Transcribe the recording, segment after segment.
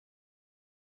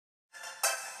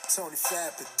Tony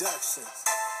Fab Productions.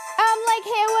 I'm like,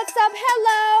 hey, what's up,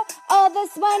 hello? All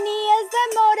this money is the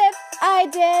motive. I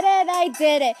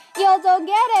did it. You don't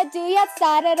get it, do you?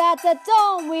 Started at the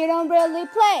dome, we don't really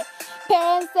play.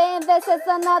 Parents saying this is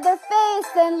another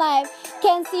phase in life.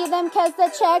 Can't see them cause the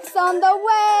check's on the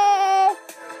way.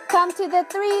 Come to the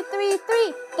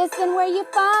 333, this is where you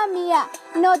find me at.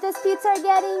 No disputes are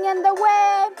getting in the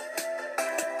way.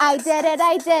 I did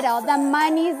it, all the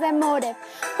money's the motive.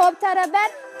 Hopped out of bed,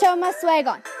 turn my swag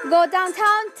on. Go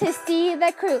downtown to see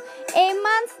the crew. 8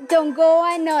 months, don't go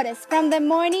unnoticed. From the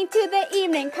morning to the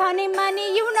evening, counting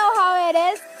money, you know how it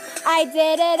is. I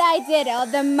did it, all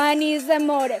the money's the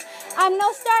motive. I'm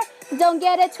no star, don't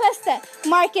get it twisted.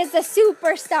 Mark is a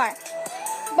superstar.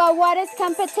 But what is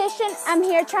competition? I'm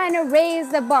here trying to raise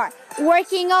the bar.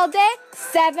 Working all day,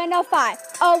 7:05.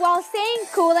 All while staying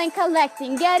cool and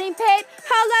collecting. Getting paid,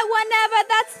 holla whenever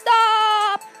that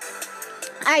stop.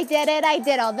 I did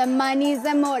it, all the money's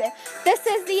the motive. This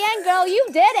is the end, girl, you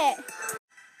did it.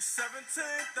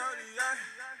 17:30,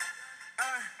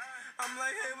 I'm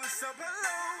like, hey, what's up,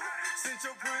 hello? Since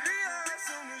your pretty ass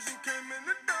soon as you came in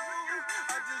the door.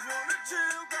 I just wanna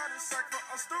chill, got a sack for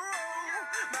us to roll.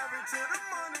 Married to the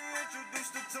money,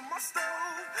 introduced her to my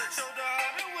stove. Showed her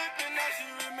how to whip it, now she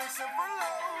remixing for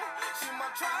low. She my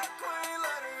track queen,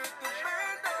 let her hit the band.